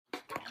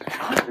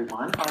Hi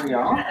everyone, how are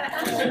y'all?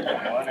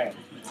 Good morning.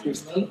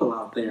 There's people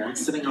out there. I'm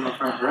sitting on the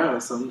front row,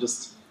 so I'm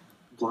just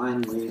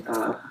blindly in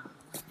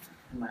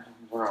my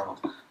own world.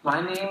 My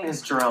name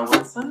is Jarrell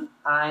Wilson.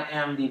 I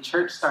am the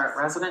Church Start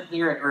resident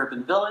here at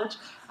Urban Village.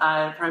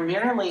 I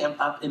primarily am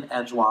up in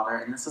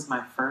Edgewater, and this is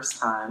my first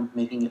time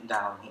making it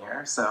down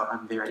here, so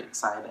I'm very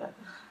excited.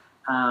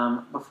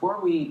 Before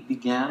we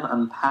begin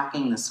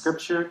unpacking the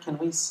scripture, can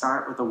we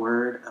start with a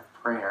word of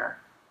prayer?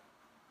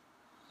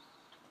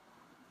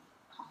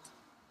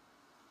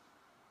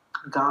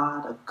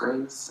 God of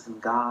grace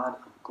and God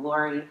of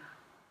glory,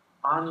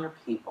 on your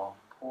people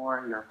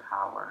pour your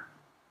power.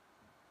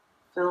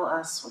 Fill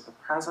us with the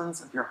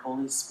presence of your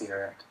Holy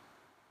Spirit.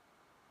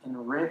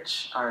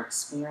 Enrich our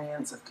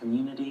experience of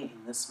community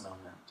in this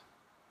moment.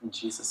 In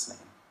Jesus'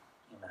 name,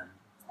 amen.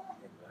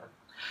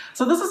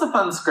 So this is a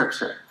fun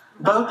scripture,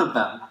 both of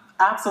them.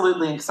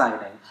 Absolutely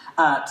exciting.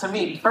 To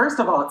me, first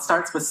of all, it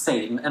starts with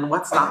Satan, and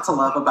what's not to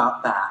love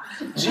about that?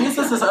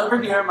 Jesus is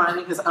over here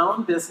minding his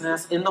own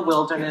business in the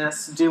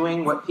wilderness,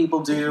 doing what people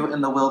do in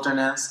the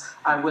wilderness.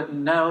 I wouldn't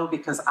know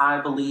because I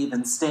believe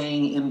in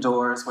staying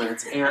indoors where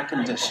it's air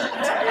conditioned.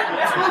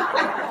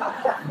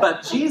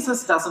 But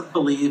Jesus doesn't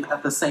believe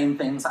at the same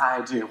things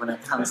I do when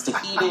it comes to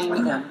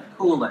heating and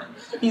cooling.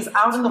 He's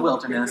out in the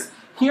wilderness.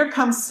 Here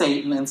comes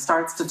Satan and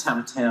starts to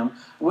tempt him,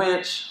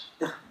 which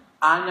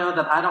I know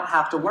that I don't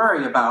have to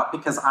worry about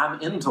because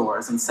I'm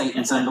indoors and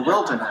Satan's in the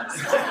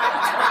wilderness.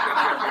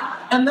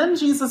 And then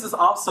Jesus is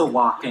also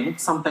walking,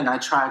 something I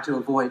try to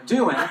avoid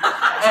doing,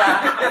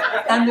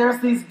 and there's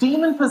these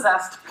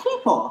demon-possessed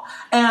people,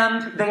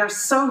 and they are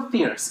so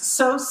fierce,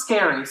 so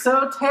scary,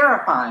 so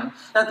terrifying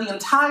that the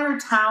entire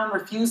town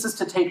refuses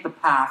to take the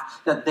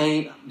path that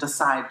they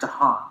decide to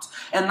haunt.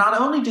 And not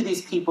only do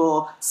these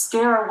people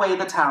scare away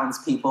the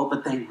townspeople,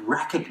 but they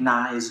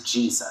recognize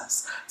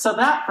Jesus. So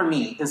that, for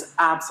me, is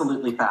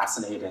absolutely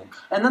fascinating.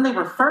 And then they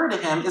refer to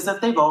him as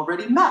if they've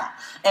already met.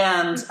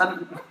 And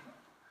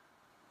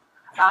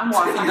I'm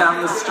walking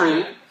down the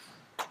street,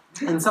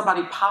 and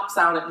somebody pops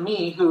out at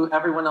me who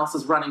everyone else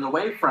is running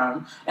away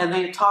from, and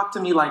they talk to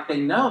me like they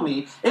know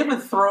me. It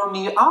would throw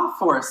me off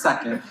for a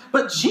second.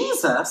 But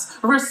Jesus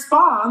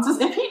responds as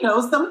if he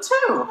knows them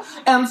too.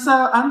 And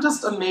so I'm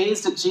just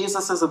amazed at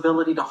Jesus'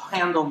 ability to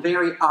handle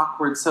very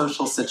awkward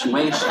social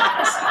situations.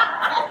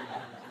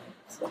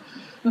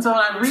 And so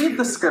when I read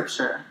the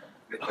scripture,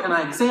 and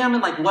I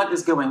examine what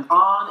is going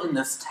on in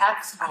this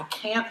text, I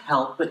can't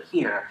help but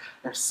hear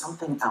there's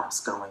something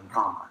else going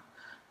on.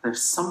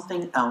 There's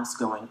something else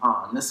going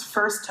on. This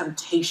first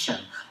temptation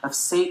of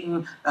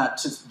Satan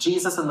to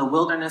Jesus in the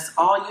wilderness,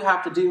 all you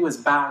have to do is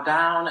bow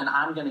down and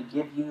I'm going to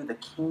give you the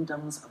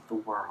kingdoms of the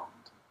world.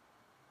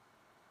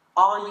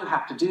 All you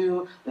have to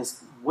do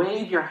is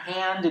wave your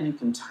hand and you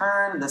can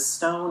turn this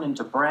stone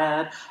into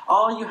bread.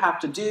 All you have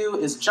to do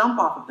is jump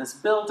off of this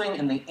building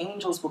and the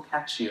angels will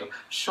catch you.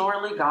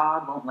 Surely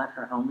God won't let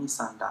her only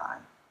son die.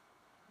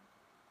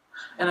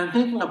 And I'm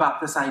thinking about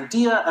this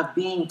idea of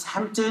being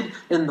tempted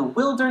in the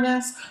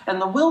wilderness.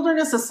 And the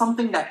wilderness is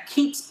something that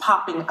keeps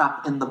popping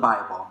up in the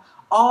Bible,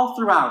 all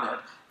throughout it.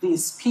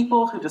 These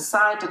people who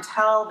decide to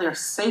tell their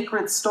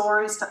sacred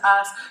stories to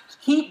us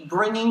keep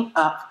bringing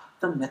up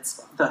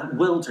the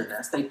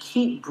wilderness. They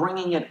keep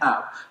bringing it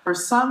up. For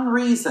some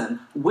reason,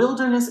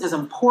 wilderness is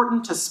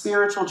important to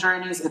spiritual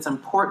journeys. It's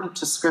important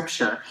to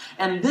Scripture.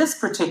 And this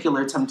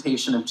particular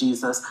temptation of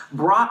Jesus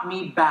brought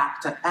me back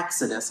to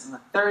Exodus in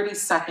the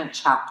 32nd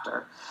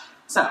chapter.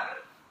 So,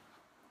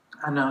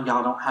 I know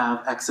y'all don't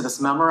have Exodus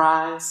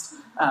memorized.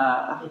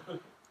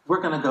 We're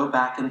going to go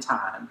back in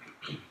time.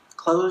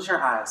 Close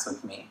your eyes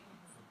with me.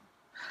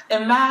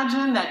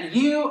 Imagine that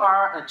you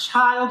are a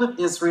child of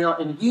Israel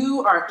and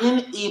you are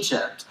in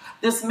Egypt.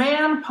 This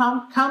man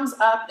comes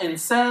up and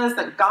says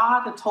that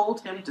God had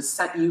told him to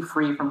set you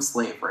free from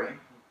slavery.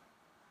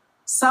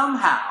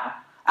 Somehow,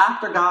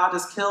 after God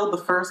has killed the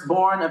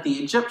firstborn of the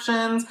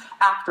Egyptians,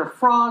 after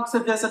frogs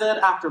have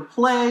visited, after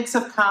plagues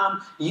have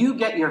come, you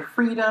get your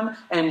freedom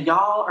and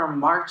y'all are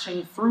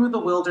marching through the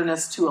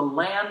wilderness to a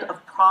land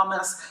of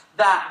promise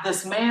that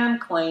this man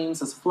claims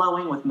is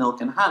flowing with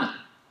milk and honey.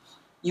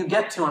 You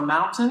get to a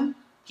mountain,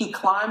 he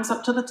climbs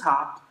up to the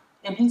top,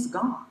 and he's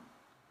gone.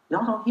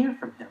 Y'all don't hear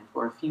from him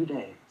for a few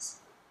days.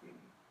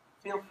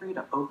 Feel free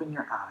to open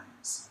your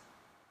eyes.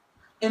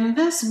 In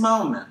this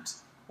moment,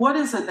 what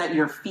is it that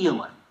you're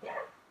feeling?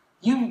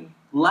 You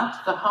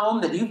left the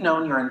home that you've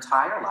known your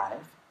entire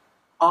life.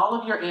 All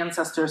of your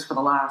ancestors for the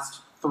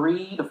last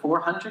 300 to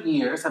 400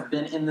 years have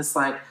been in this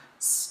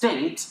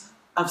state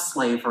of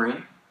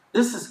slavery.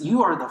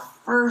 You are the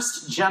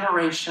first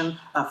generation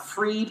of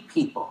freed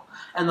people.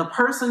 And the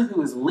person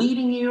who is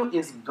leading you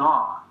is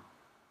gone.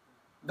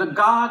 The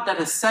God that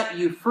has set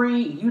you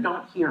free, you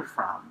don't hear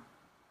from.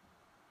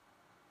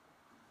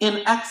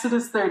 In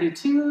Exodus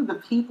 32, the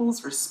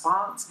people's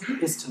response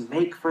is to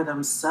make for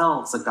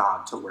themselves a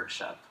God to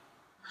worship.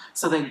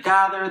 So they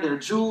gather their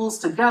jewels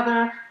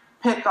together,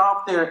 pick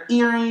off their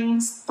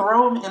earrings,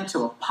 throw them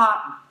into a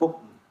pot,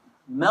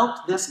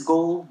 melt this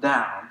gold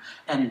down,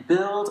 and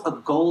build a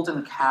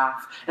golden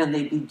calf, and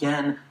they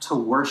begin to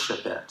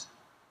worship it.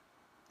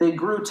 They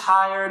grew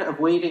tired of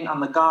waiting on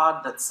the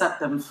God that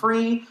set them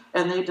free,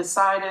 and they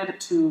decided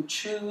to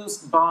choose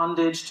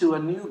bondage to a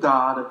new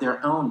God of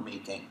their own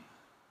making.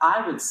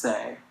 I would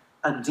say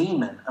a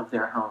demon of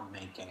their own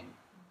making.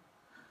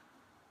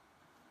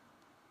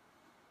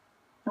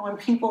 And when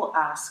people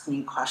ask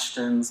me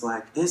questions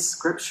like, is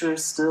Scripture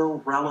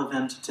still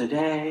relevant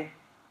today?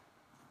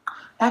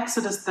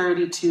 Exodus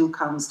 32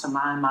 comes to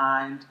my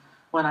mind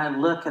when I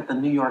look at the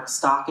New York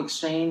Stock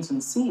Exchange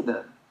and see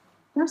that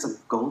there's a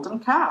golden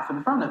calf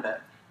in front of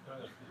it.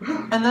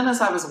 And then as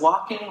I was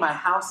walking my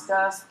house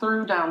guest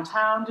through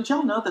downtown, did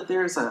y'all know that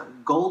there's a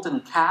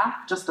golden calf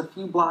just a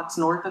few blocks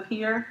north of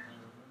here?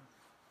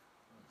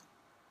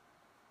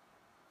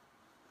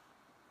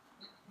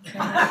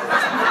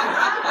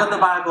 But the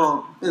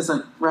Bible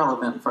isn't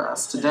relevant for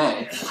us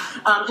today.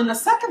 In the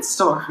second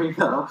story,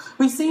 though,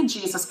 we see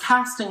Jesus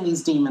casting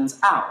these demons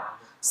out,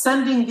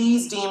 sending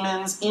these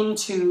demons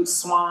into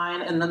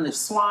swine, and then the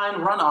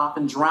swine run off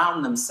and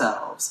drown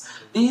themselves.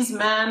 These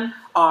men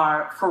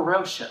are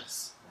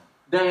ferocious.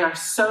 They are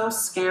so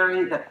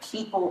scary that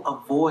people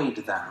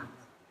avoid them.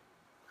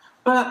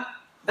 But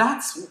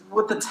that's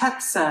what the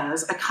text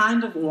says. I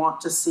kind of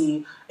want to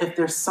see if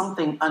there's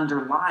something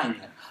underlying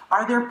it.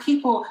 Are there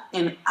people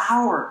in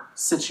our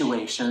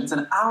situations,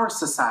 in our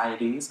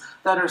societies,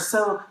 that are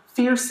so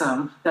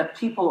fearsome that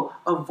people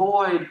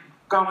avoid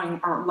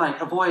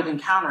avoid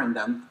encountering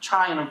them,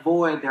 try and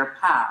avoid their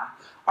path?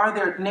 Are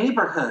there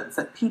neighborhoods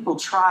that people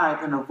try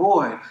and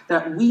avoid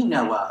that we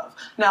know of?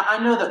 Now, I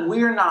know that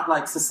we're not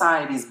like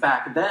societies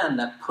back then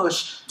that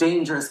push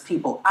dangerous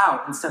people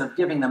out instead of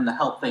giving them the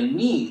help they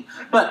need.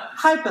 But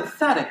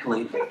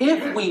hypothetically,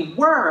 if we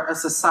were a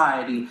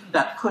society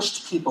that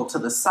pushed people to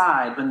the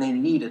side when they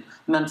needed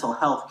mental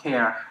health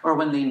care, or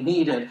when they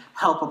needed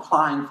help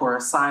applying for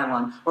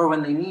asylum, or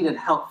when they needed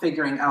help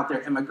figuring out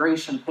their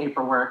immigration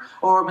paperwork,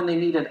 or when they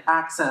needed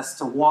access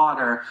to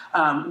water,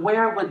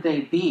 where would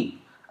they be?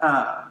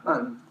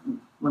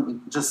 Let me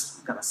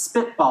just gonna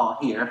spitball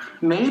here.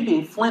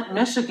 Maybe Flint,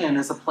 Michigan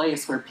is a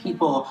place where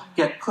people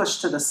get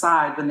pushed to the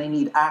side when they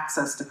need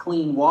access to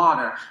clean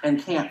water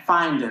and can't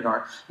find it.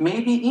 Or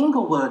maybe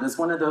Inglewood is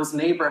one of those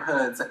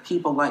neighborhoods that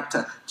people like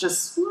to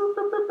just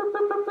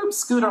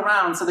scoot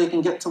around so they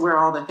can get to where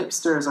all the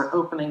hipsters are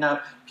opening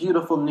up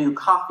beautiful new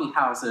coffee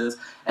houses.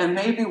 And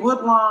maybe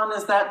Woodlawn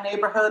is that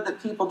neighborhood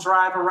that people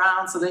drive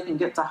around so they can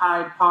get to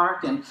Hyde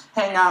Park and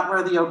hang out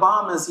where the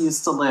Obamas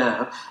used to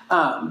live.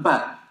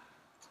 But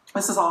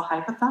this is all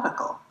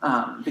hypothetical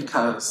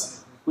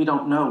because we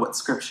don't know what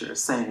Scripture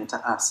is saying to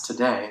us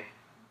today.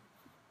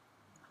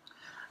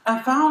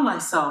 I found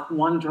myself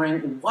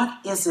wondering, what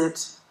is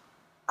it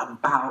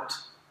about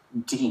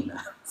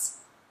demons?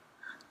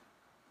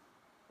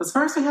 Because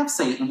first we have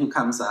Satan who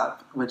comes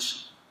up,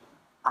 which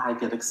I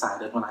get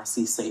excited when I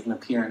see Satan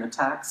appear in a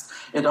text.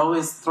 It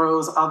always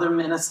throws other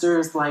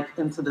ministers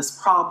into this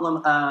problem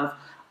of,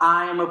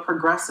 I am a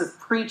progressive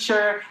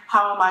preacher.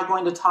 How am I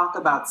going to talk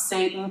about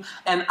Satan?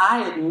 And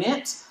I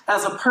admit,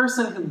 as a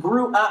person who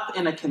grew up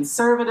in a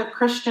conservative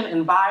Christian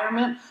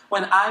environment,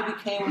 when I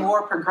became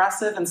more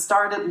progressive and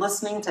started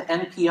listening to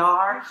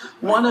NPR,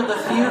 one of the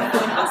few things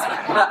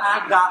that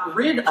I got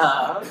rid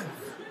of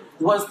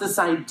was this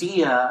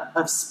idea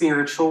of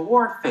spiritual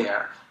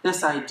warfare,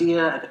 this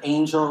idea of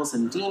angels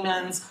and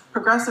demons.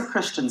 Progressive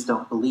Christians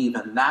don't believe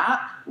in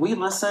that. We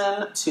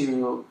listen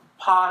to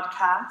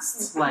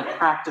podcasts like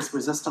Practice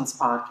Resistance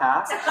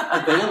Podcast,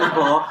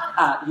 available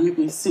at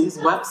UBC's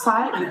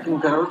website. You can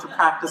go to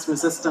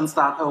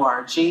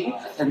practiceresistance.org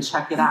and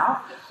check it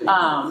out.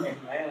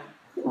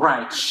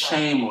 Right,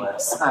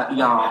 shameless,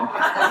 y'all.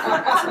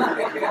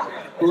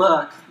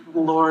 Look, the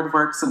Lord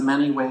works in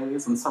many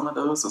ways, and some of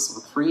those is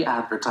with free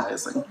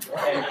advertising.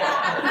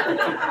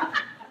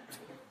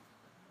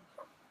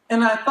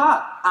 And I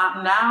thought,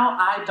 now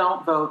I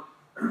don't vote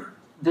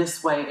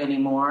this way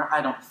anymore. I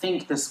don't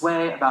think this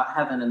way about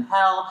heaven and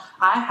hell.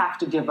 I have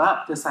to give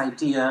up this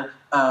idea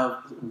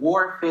of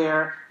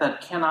warfare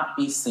that cannot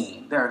be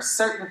seen. There are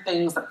certain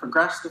things that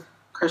progressive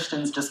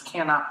Christians just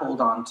cannot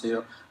hold on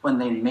to when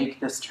they make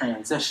this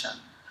transition.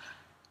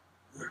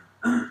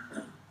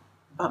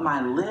 But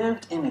my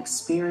lived-in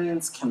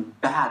experience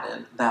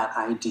combated that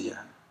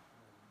idea.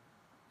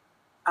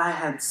 I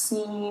had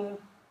seen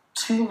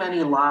too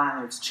many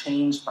lives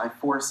changed by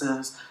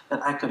forces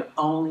that I could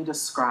only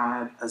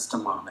describe as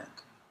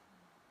demonic.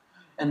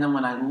 And then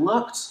when I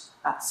looked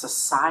at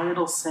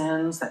societal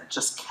sins that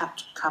just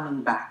kept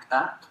coming back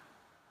up,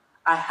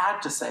 I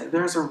had to say,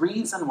 there's a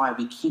reason why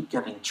we keep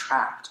getting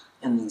trapped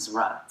in these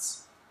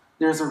ruts.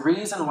 There's a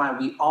reason why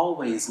we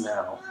always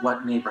know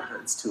what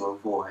neighborhoods to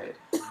avoid.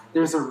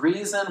 There's a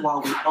reason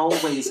why we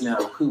always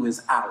know who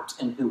is out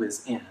and who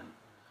is in.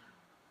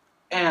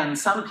 And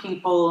some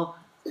people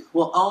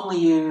will only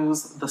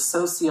use the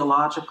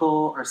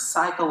sociological or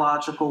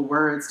psychological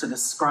words to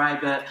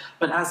describe it,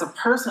 but as a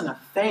person of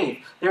faith,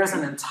 there's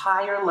an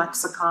entire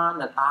lexicon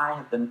that I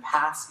have been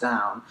passed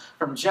down.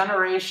 From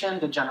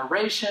generation to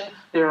generation,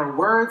 there are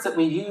words that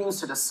we use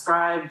to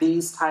describe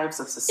these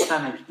types of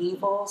systemic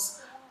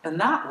evils, and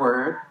that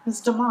word is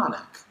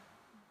demonic.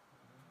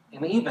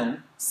 and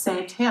even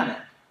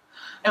satanic.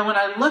 And when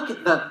I look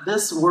at what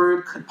this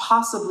word could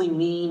possibly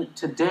mean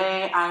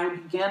today, I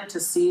begin to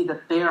see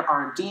that there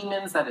are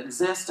demons that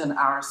exist in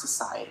our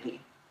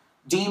society.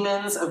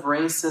 Demons of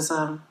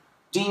racism,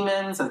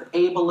 demons of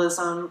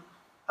ableism,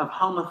 of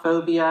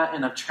homophobia,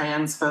 and of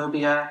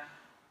transphobia.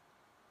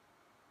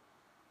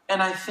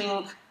 And I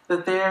think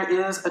that there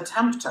is a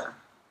tempter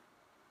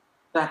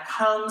that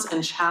comes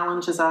and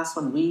challenges us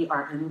when we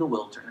are in the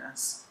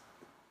wilderness.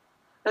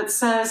 That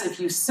says, if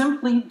you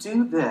simply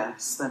do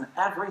this, then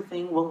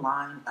everything will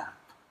line up.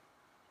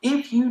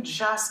 If you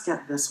just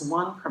get this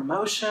one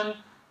promotion,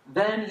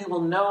 then you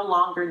will no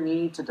longer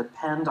need to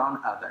depend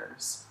on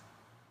others.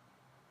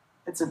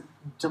 It's a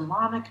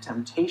demonic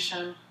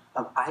temptation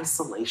of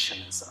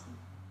isolationism.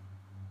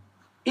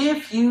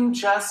 If you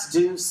just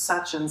do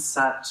such and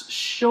such,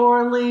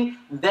 surely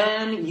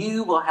then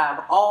you will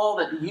have all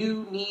that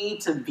you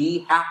need to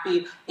be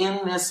happy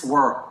in this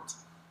world.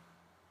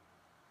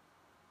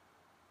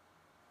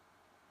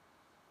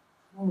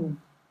 When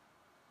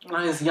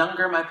I was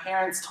younger, my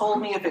parents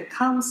told me if it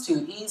comes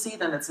too easy,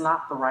 then it's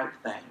not the right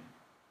thing.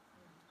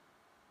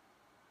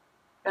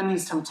 And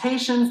these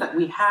temptations that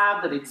we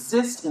have that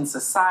exist in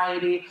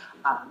society,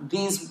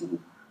 these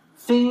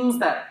things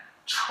that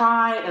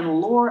try and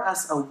lure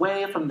us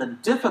away from the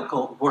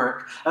difficult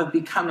work of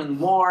becoming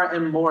more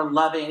and more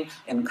loving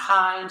and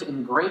kind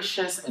and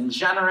gracious and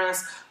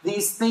generous,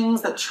 these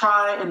things that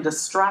try and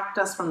distract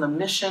us from the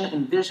mission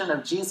and vision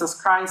of Jesus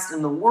Christ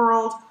in the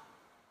world,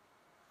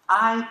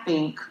 I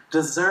think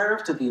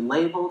deserve to be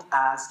labeled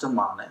as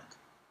demonic.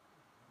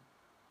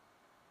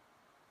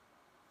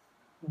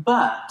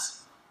 But,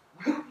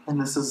 and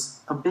this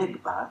is a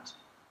big but,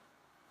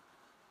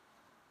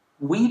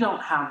 we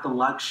don't have the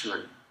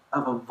luxury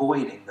of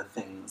avoiding the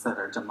things that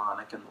are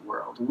demonic in the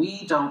world.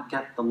 We don't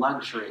get the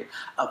luxury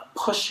of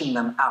pushing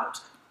them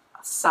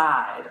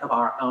outside of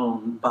our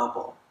own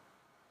bubble.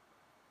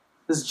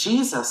 Because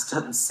Jesus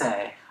didn't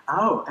say,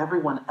 oh,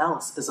 everyone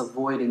else is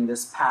avoiding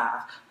this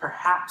path.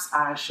 Perhaps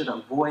I should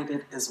avoid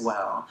it as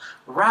well.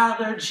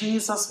 Rather,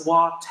 Jesus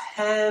walked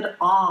head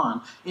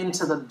on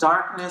into the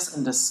darkness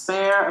and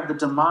despair of the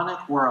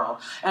demonic world.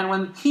 And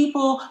when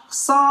people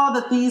saw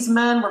that these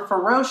men were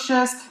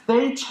ferocious,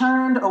 they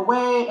turned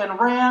away and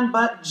ran.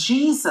 But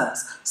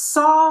Jesus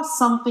saw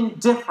something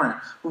different.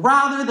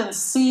 Rather than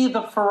see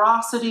the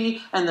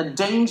ferocity and the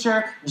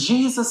danger,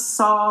 Jesus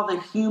saw the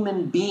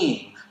human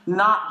being.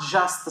 Not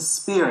just the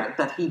spirit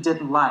that he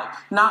didn't like,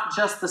 not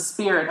just the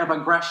spirit of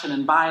aggression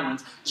and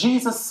violence.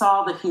 Jesus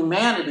saw the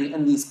humanity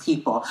in these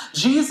people.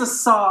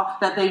 Jesus saw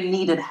that they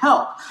needed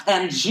help.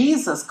 And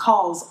Jesus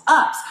calls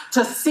us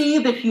to see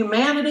the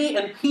humanity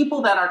in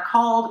people that are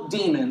called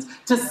demons,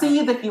 to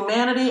see the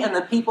humanity in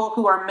the people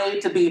who are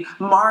made to be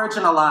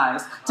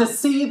marginalized, to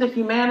see the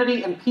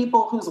humanity in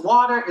people whose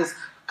water is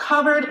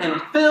covered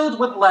and filled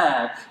with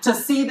lead, to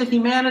see the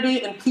humanity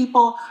in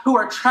people who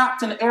are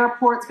trapped in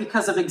airports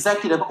because of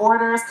executive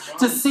orders,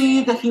 to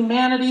see the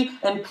humanity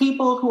in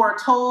people who are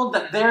told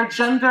that their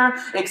gender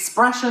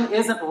expression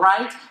isn't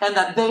right and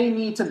that they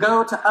need to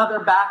go to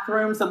other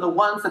bathrooms than the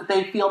ones that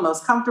they feel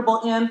most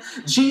comfortable in.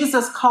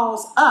 Jesus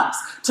calls us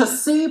to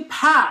see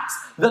past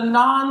the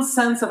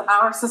nonsense of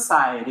our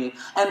society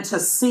and to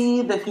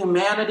see the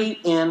humanity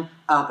in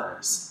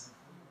others.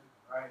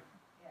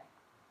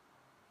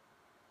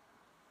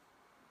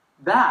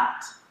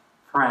 That,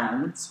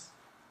 friends,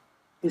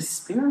 is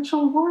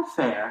spiritual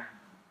warfare.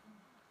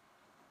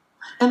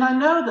 And I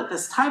know that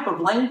this type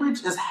of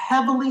language is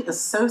heavily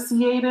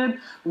associated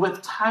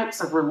with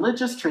types of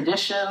religious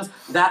traditions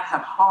that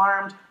have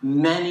harmed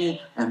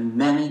many and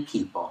many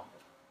people,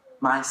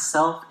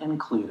 myself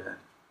included.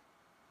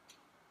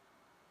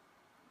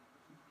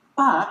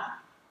 But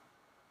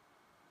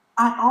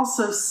I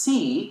also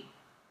see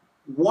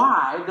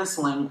why this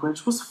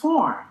language was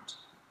formed.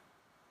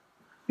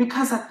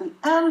 Because at the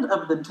end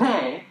of the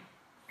day,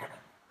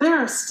 there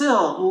are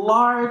still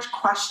large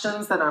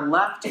questions that are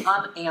left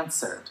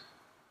unanswered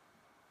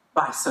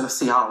by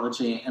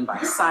sociology and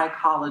by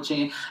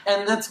psychology.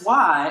 And that's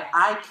why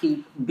I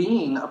keep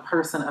being a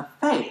person of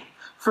faith.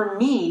 For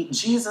me,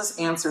 Jesus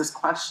answers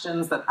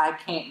questions that I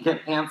can't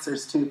get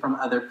answers to from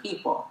other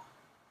people.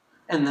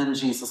 And then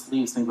Jesus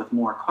leaves me with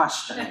more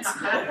questions,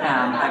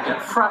 and I get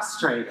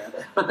frustrated.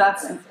 But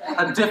that's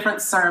a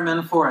different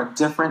sermon for a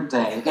different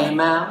day.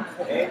 Amen?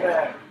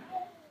 Amen.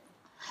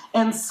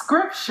 And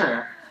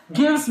Scripture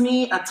gives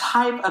me a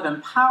type of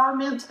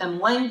empowerment and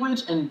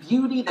language and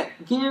beauty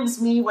that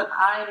gives me what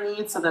I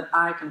need so that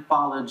I can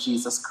follow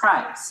Jesus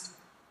Christ.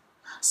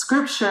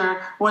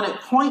 Scripture, when it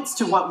points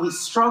to what we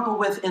struggle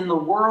with in the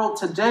world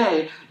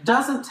today,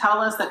 doesn't tell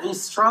us that we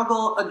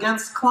struggle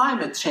against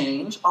climate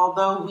change,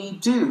 although we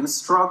do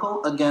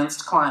struggle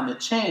against climate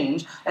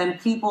change and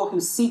people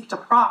who seek to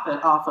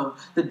profit off of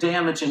the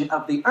damaging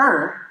of the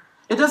earth.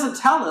 It doesn't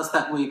tell us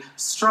that we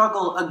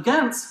struggle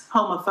against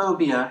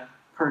homophobia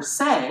per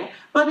se,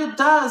 but it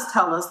does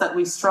tell us that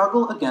we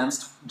struggle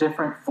against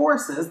different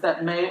forces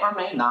that may or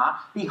may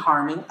not be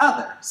harming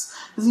others.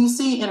 As you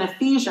see in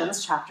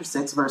Ephesians chapter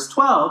 6, verse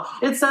 12,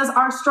 it says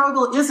our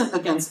struggle isn't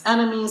against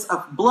enemies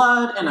of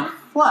blood and of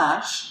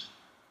flesh.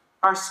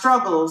 Our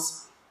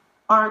struggles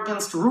are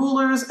against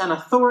rulers and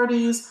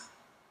authorities,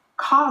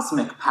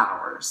 cosmic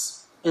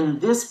powers in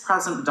this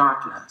present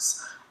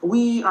darkness.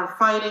 We are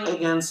fighting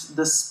against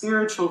the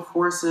spiritual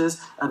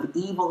forces of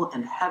evil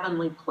in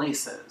heavenly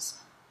places.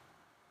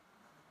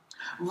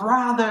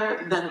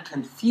 Rather than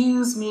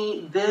confuse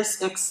me,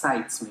 this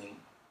excites me.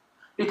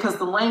 Because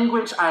the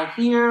language I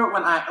hear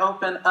when I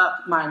open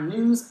up my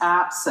news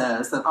app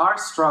says that our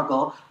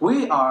struggle,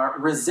 we are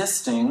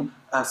resisting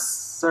a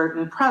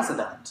certain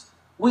president.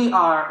 We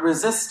are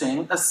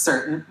resisting a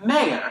certain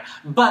mayor.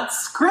 But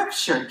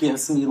Scripture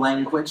gives me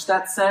language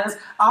that says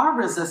our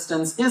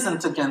resistance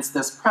isn't against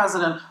this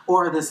president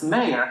or this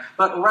mayor,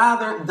 but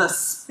rather the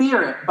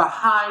spirit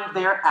behind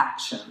their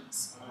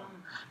actions.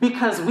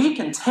 Because we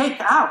can take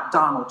out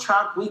Donald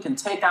Trump, we can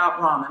take out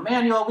Rahm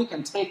Emanuel, we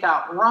can take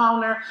out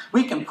Rauner,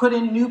 we can put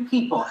in new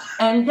people,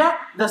 and yet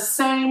the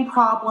same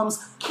problems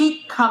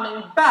keep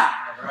coming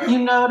back. You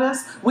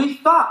notice? We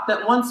thought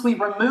that once we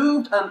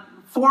removed a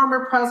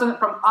former president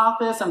from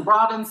office and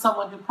brought in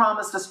someone who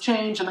promised us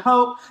change and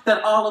hope,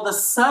 that all of a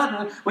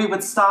sudden we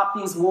would stop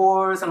these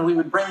wars and we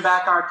would bring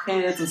back our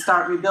kids and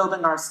start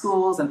rebuilding our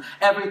schools and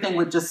everything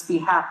would just be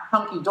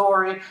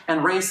hunky-dory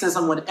and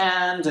racism would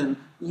end and,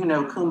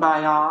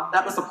 kumbaya.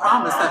 That was the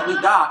promise that we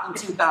got in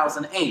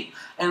 2008.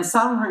 And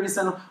some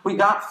reason we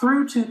got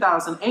through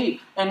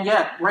 2008 and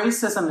yet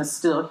racism is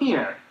still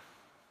here.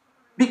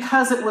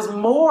 Because it was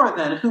more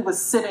than who was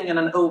sitting in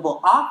an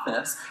Oval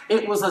Office.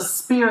 It was a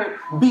spirit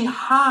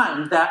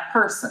behind that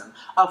person,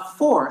 a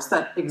force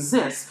that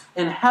exists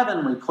in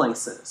heavenly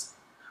places.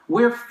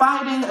 We're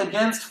fighting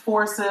against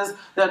forces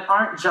that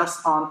aren't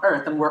just on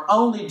earth, and we're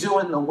only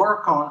doing the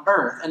work on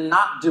earth and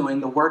not doing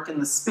the work in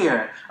the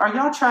spirit. Are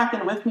y'all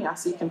tracking with me? I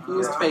see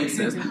confused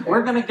faces.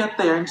 We're going to get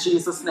there in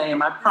Jesus'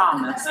 name, I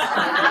promise.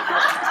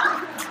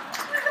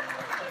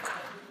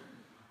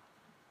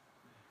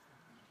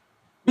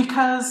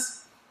 Because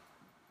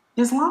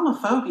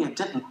Islamophobia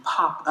didn't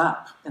pop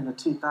up in the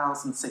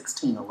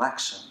 2016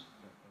 election.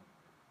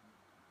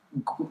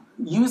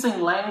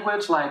 Using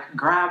language like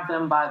grab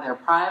them by their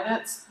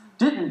privates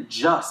didn't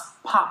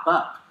just pop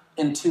up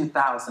in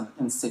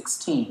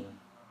 2016.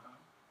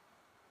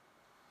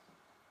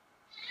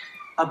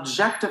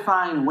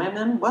 Objectifying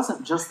women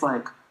wasn't just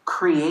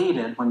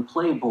created when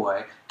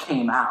Playboy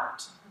came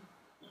out.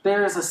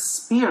 There is a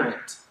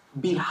spirit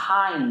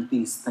behind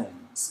these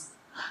things.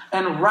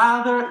 And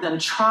rather than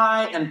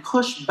try and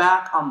push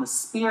back on the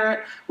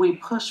spirit, we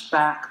push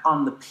back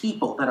on the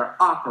people that are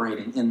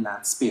operating in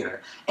that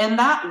spirit. And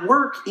that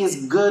work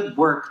is good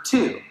work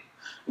too.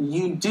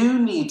 You do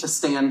need to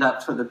stand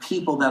up for the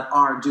people that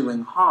are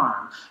doing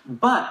harm,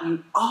 but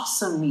you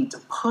also need to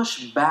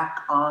push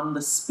back on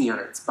the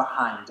spirits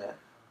behind it.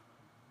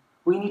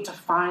 We need to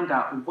find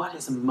out what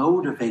is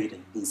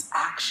motivating these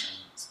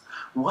actions.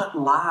 What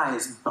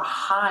lies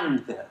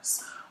behind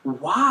this?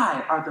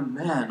 Why are the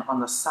men on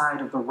the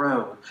side of the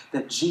road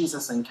that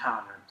Jesus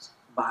encounters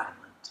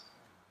violent?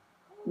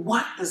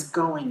 What is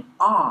going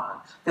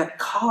on that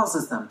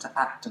causes them to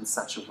act in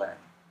such a way?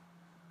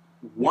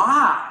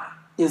 Why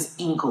is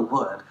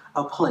Inglewood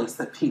a place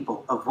that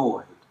people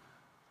avoid?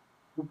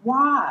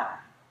 Why?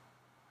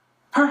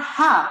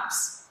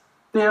 Perhaps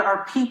there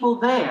are people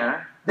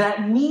there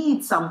that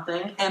need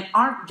something and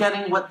aren't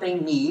getting what they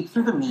need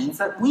through the means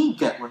that we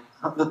get with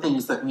the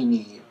things that we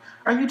need.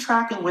 Are you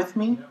tracking with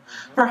me?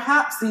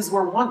 Perhaps these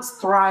were once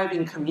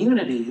thriving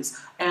communities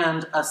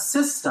and a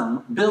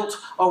system built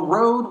a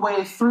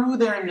roadway through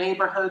their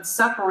neighborhoods,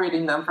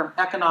 separating them from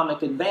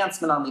economic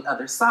advancement on the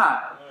other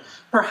side.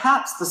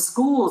 Perhaps the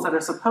schools that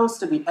are supposed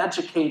to be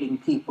educating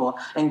people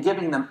and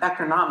giving them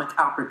economic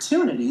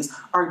opportunities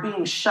are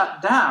being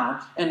shut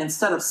down, and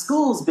instead of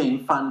schools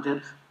being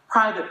funded,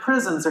 private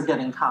prisons are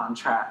getting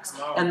contracts.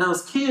 And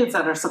those kids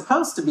that are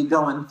supposed to be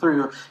going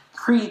through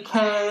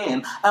pre-K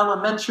and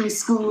elementary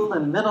school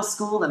and middle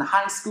school and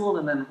high school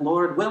and then,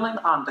 Lord willing,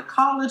 on to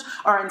college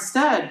are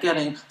instead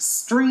getting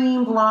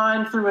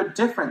streamlined through a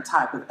different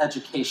type of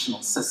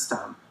educational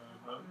system.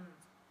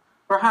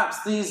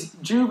 Perhaps these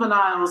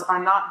juveniles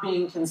are not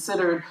being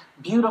considered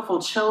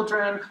beautiful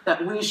children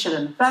that we should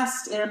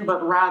invest in,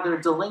 but rather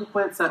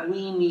delinquents that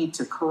we need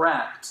to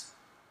correct.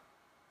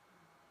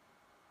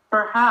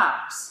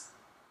 Perhaps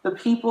the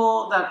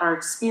people that are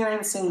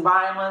experiencing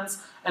violence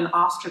and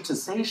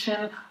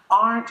ostracization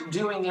aren't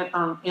doing it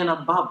in a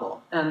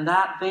bubble, and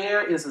that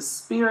there is a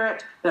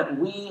spirit that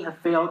we have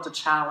failed to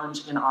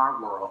challenge in our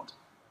world.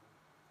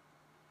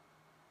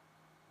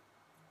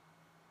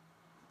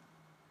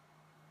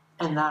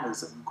 And that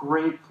is a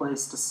great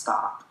place to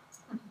stop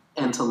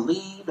and to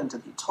leave and to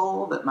be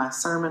told that my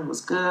sermon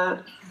was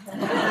good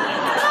and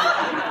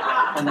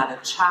that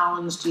it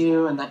challenged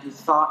you and that you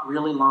thought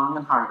really long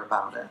and hard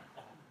about it.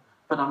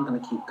 But I'm going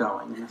to keep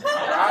going.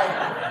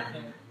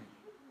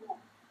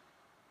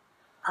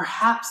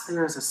 Perhaps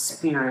there is a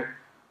spirit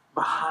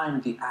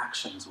behind the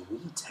actions we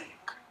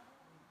take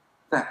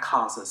that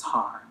causes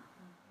harm.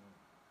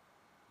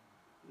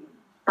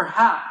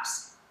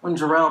 Perhaps when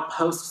Jarrell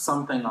posts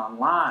something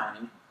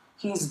online,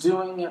 he's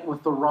doing it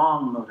with the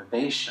wrong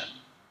motivation.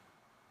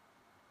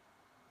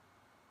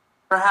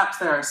 Perhaps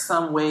there are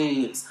some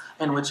ways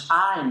in which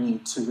I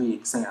need to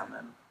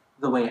re-examine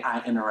the way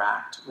I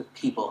interact with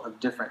people of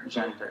different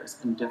genders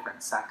and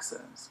different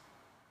sexes.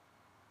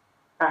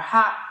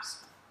 Perhaps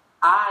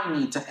I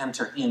need to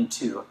enter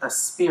into a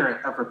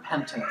spirit of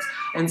repentance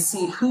and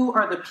see who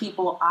are the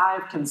people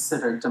I've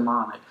considered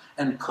demonic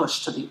and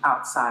pushed to the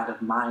outside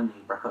of my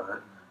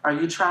neighborhood. Are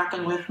you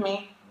tracking with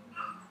me?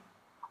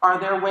 Are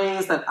there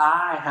ways that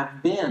I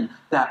have been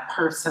that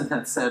person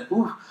that said,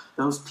 ooh,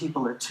 those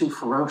people are too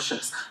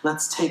ferocious.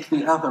 Let's take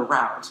the other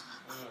route.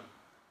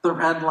 The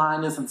red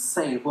line isn't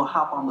safe. We'll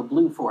hop on the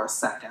blue for a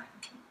second.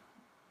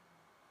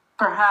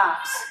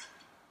 Perhaps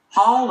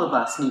all of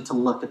us need to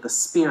look at the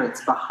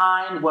spirits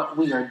behind what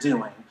we are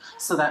doing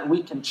so that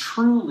we can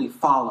truly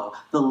follow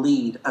the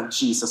lead of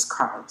Jesus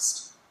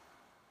Christ.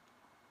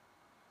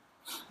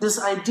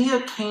 This idea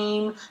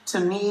came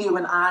to me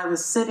when I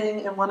was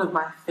sitting in one of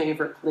my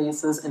favorite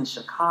places in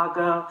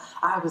Chicago.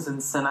 I was in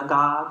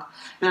synagogue.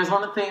 There's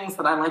one of the things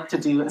that I like to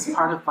do as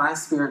part of my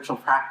spiritual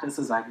practice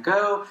is I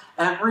go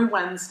every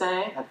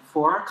Wednesday at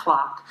 4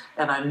 o'clock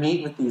and I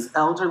meet with these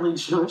elderly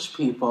Jewish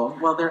people.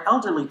 Well, they're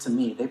elderly to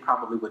me. They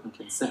probably wouldn't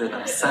consider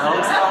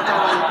themselves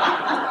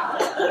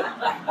elderly.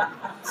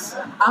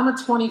 I'm a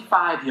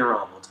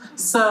 25-year-old.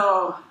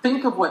 So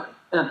think of what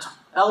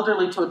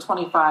elderly to a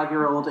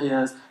 25-year-old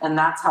is, and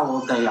that's how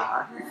old they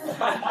are.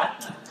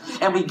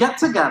 And we get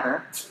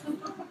together,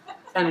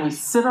 and we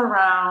sit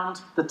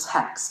around the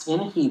text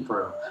in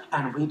Hebrew,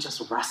 and we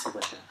just wrestle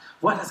with it.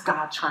 What is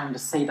God trying to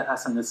say to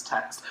us in this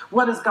text?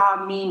 What does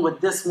God mean with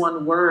this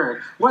one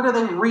word? What are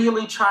they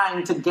really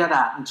trying to get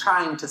at and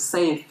trying to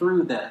say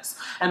through this?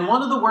 And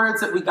one of the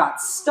words that we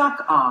got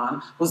stuck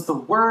on was the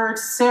word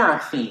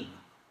seraphim.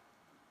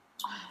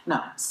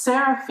 Now,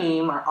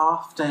 seraphim are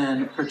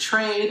often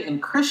portrayed in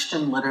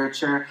Christian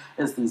literature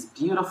as these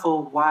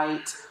beautiful,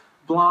 white,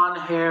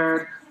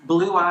 blonde-haired,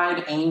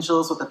 blue-eyed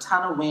angels with a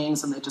ton of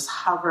wings, and they just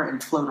hover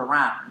and float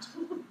around.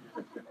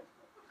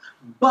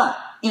 But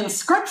in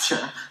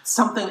Scripture,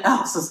 something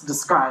else is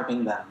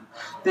describing them.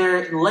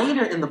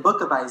 Later in the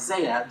book of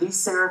Isaiah, these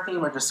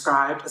seraphim are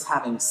described as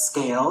having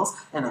scales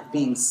and of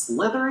being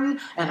slithery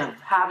and of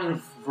having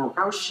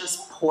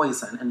ferocious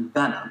poison and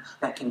venom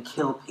that can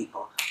kill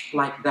people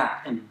like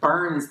that and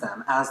burns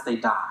them as they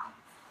die.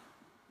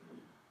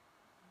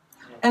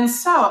 And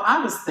so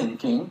I was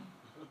thinking,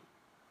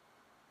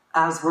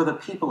 as were the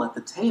people at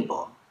the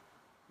table,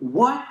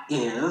 what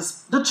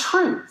is the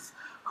truth?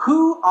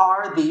 Who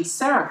are these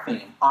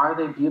seraphim? Are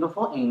they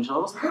beautiful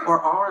angels, or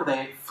are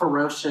they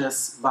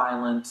ferocious,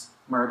 violent,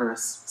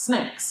 murderous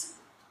snakes?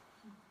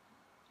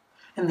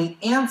 And the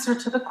answer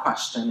to the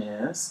question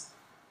is,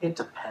 it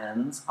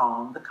depends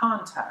on the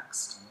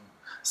context.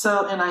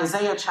 So in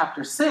Isaiah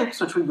chapter 6,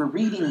 which we were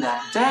reading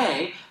that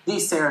day,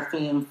 these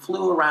seraphim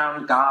flew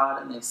around God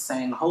and they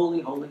sang,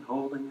 "Holy, holy,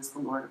 holy is the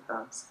Lord of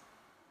hosts.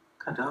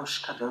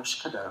 Kadosh,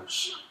 kadosh,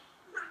 kadosh."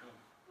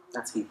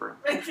 That's Hebrew.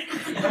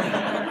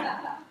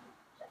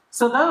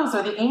 So those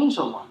are the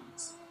angel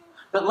ones.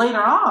 But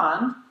later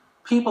on,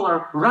 people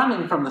are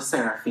running from the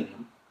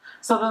seraphim.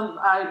 So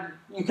then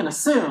you can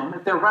assume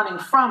if they're running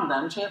from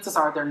them, chances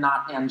are they're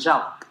not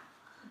angelic.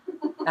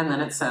 And then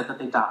it said that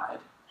they died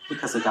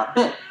because they got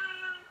bit.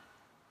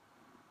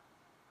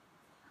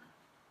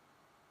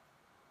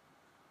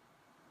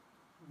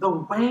 The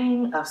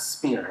weighing of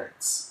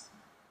spirits,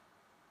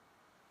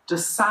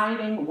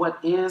 deciding what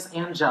is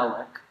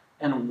angelic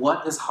and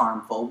what is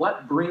harmful,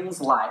 what brings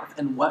life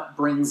and what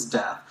brings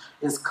death,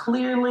 is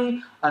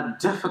clearly a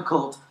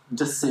difficult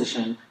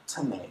decision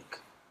to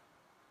make.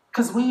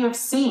 Because we have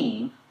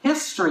seen,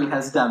 history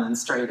has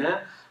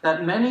demonstrated,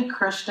 that many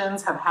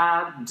Christians have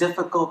had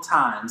difficult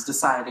times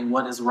deciding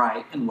what is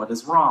right and what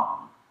is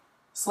wrong.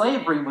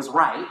 Slavery was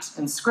right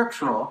and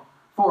scriptural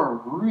for a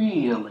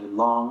really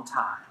long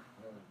time.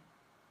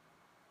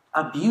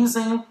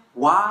 Abusing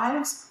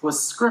wives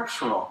was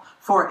scriptural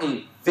for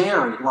a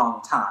very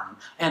long time,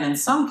 and in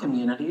some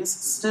communities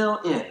still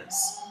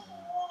is.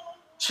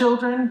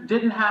 Children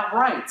didn't have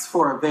rights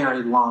for a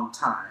very long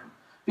time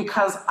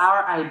because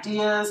our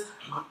ideas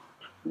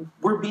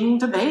were being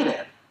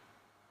debated.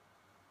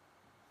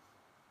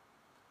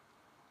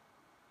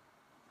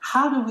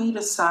 How do we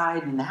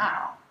decide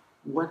now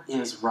what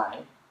is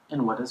right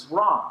and what is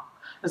wrong?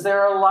 Because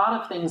there are a lot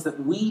of things that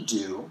we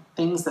do,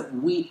 things that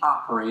we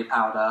operate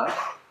out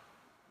of,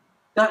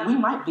 that we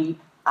might be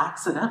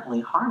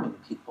accidentally harming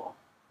people.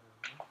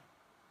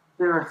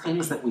 There are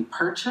things that we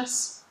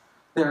purchase.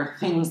 There are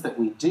things that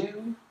we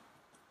do.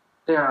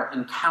 There are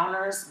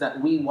encounters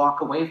that we walk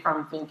away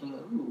from thinking,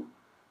 ooh,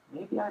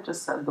 maybe I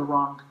just said the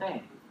wrong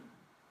thing.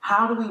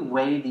 How do we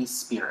weigh these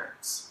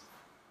spirits?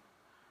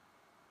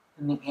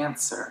 And the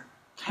answer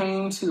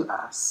came to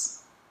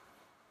us.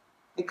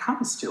 It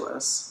comes to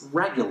us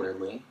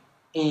regularly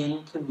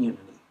in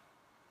community.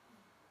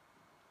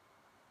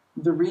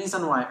 The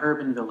reason why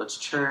Urban Village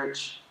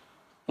Church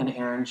and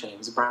Aaron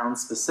James Brown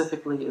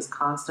specifically is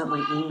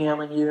constantly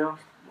emailing you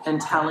and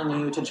telling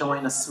you to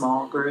join a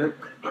small group,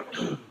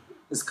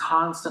 is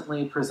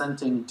constantly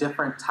presenting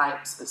different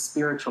types of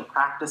spiritual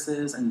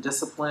practices and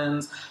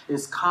disciplines,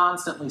 is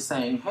constantly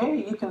saying,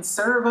 hey, you can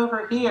serve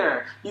over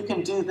here, you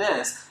can do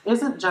this,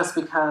 isn't just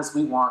because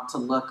we want to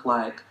look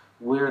like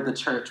we're the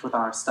church with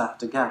our stuff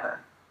together.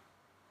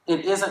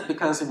 It isn't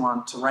because we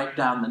want to write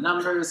down the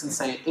numbers and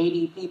say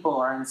 80 people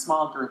are in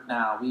small group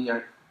now, we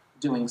are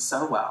doing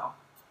so well.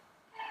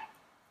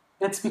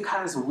 It's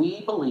because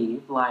we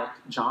believe, like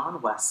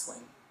John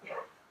Wesley,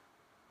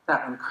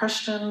 that when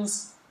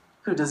Christians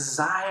who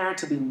desire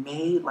to be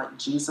made like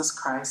Jesus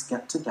Christ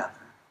get together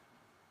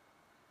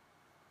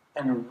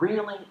and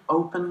really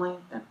openly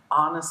and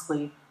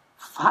honestly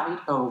fight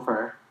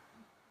over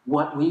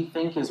what we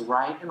think is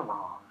right and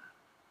wrong,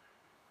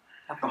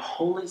 that the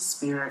Holy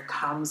Spirit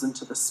comes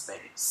into the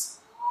space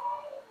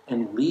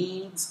and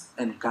leads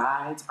and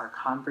guides our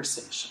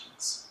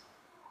conversations.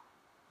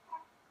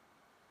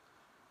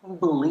 We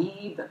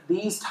believe that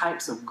these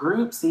types of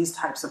groups, these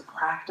types of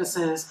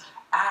practices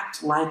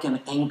act like an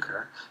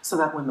anchor, so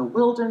that when the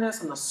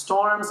wilderness and the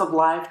storms of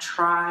life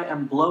try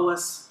and blow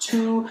us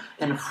to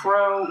and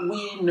fro,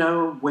 we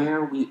know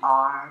where we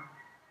are,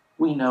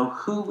 we know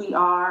who we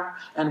are,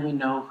 and we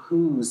know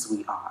whose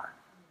we are.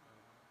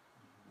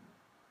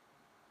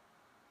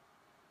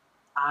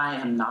 I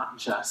am not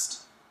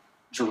just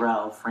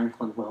Jarrell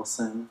Franklin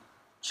Wilson,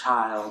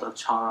 child of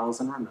Charles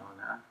and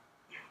Ramona.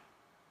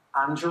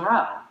 I'm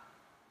Jarrell,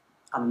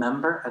 a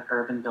member at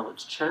Urban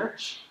Village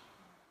Church,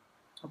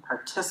 a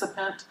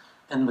participant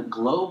in the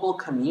global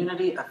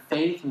community of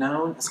faith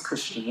known as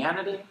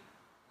Christianity.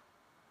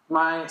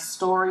 My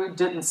story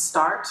didn't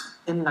start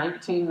in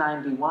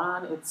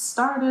 1991. It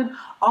started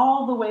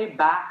all the way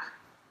back,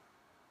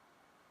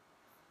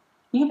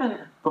 even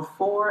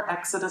before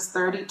Exodus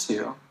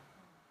 32.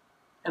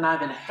 And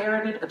I've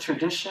inherited a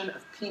tradition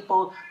of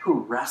people who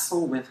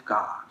wrestle with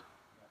God.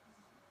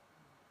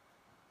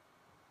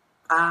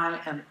 I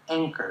am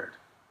anchored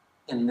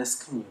in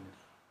this community.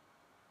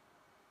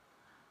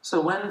 So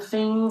when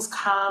things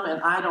come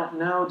and I don't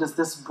know, does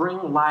this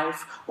bring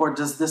life or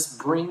does this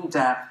bring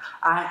death,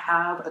 I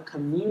have a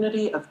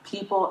community of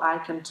people I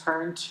can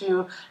turn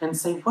to and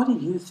say, what do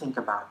you think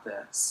about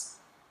this?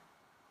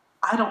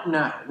 I don't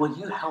know. Will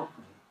you help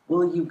me?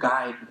 Will you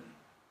guide me?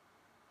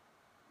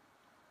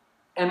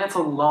 And it's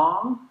a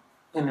long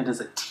and it is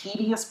a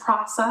tedious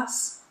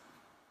process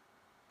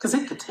because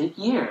it could take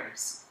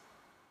years.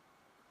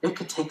 It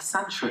could take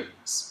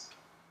centuries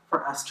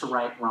for us to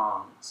right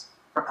wrongs,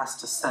 for us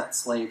to set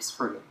slaves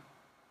free,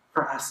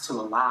 for us to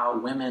allow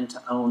women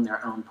to own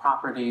their own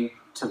property,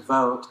 to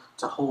vote,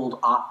 to hold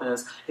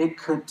office. It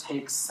could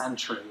take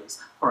centuries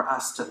for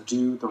us to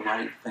do the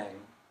right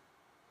thing.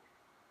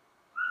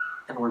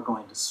 And we're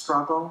going to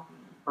struggle,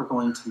 we're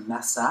going to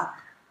mess up,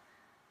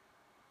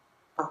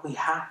 but we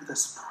have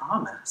this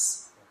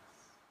promise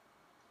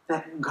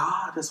that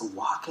God is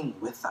walking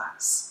with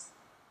us.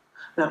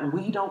 That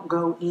we don't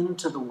go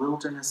into the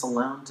wilderness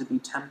alone to be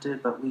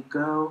tempted, but we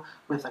go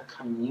with a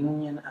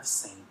communion of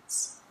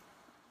saints.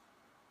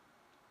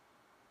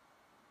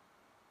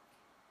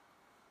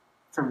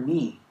 For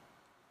me,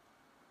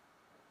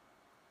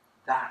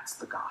 that's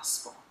the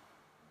gospel.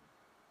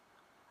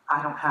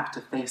 I don't have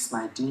to face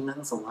my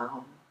demons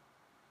alone.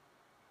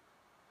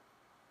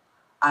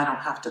 I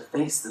don't have to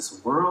face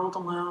this world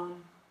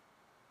alone.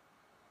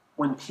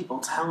 When people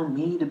tell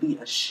me to be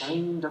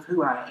ashamed of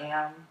who I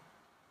am,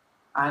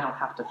 I don't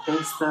have to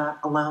face that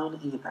alone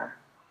either.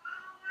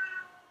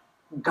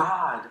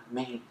 God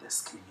made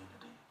this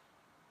community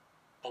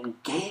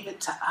and gave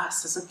it to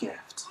us as a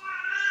gift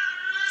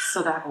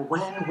so that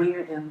when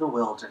we're in the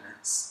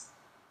wilderness,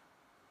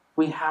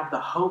 we have the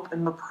hope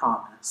and the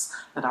promise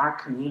that our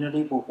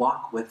community will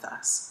walk with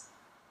us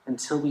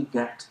until we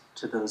get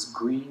to those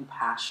green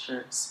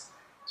pastures,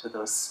 to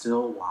those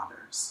still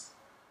waters.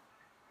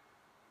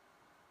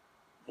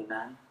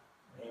 Amen?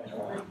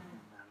 Amen.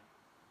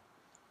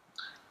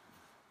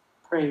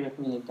 Pray with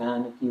me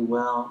again, if you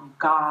will.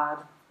 God,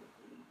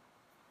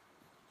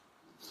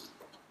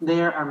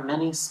 there are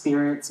many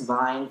spirits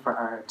vying for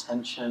our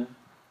attention.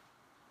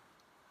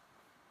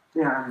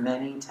 There are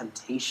many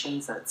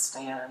temptations that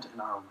stand in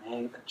our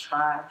way that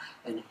try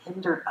and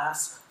hinder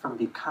us from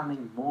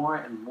becoming more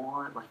and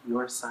more like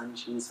your Son,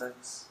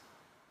 Jesus.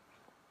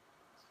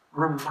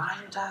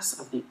 Remind us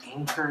of the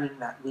anchoring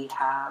that we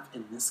have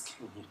in this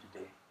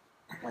community.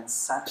 When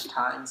such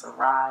times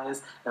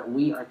arise that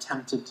we are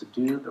tempted to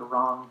do the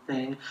wrong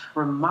thing,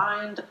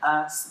 remind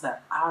us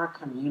that our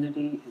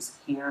community is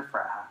here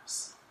for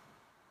us,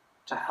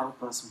 to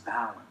help us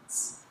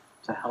balance,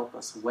 to help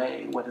us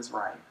weigh what is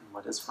right and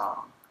what is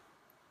wrong.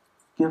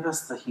 Give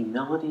us the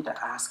humility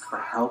to ask for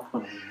help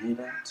when we need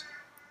it.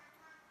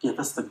 Give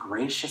us the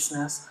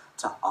graciousness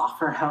to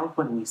offer help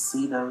when we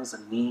see those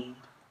in need.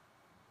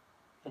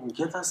 And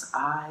give us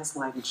eyes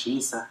like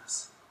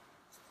Jesus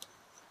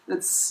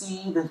that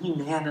see the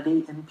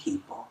humanity in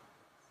people,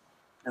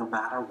 no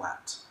matter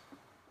what.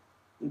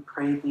 We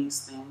pray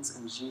these things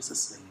in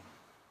Jesus' name.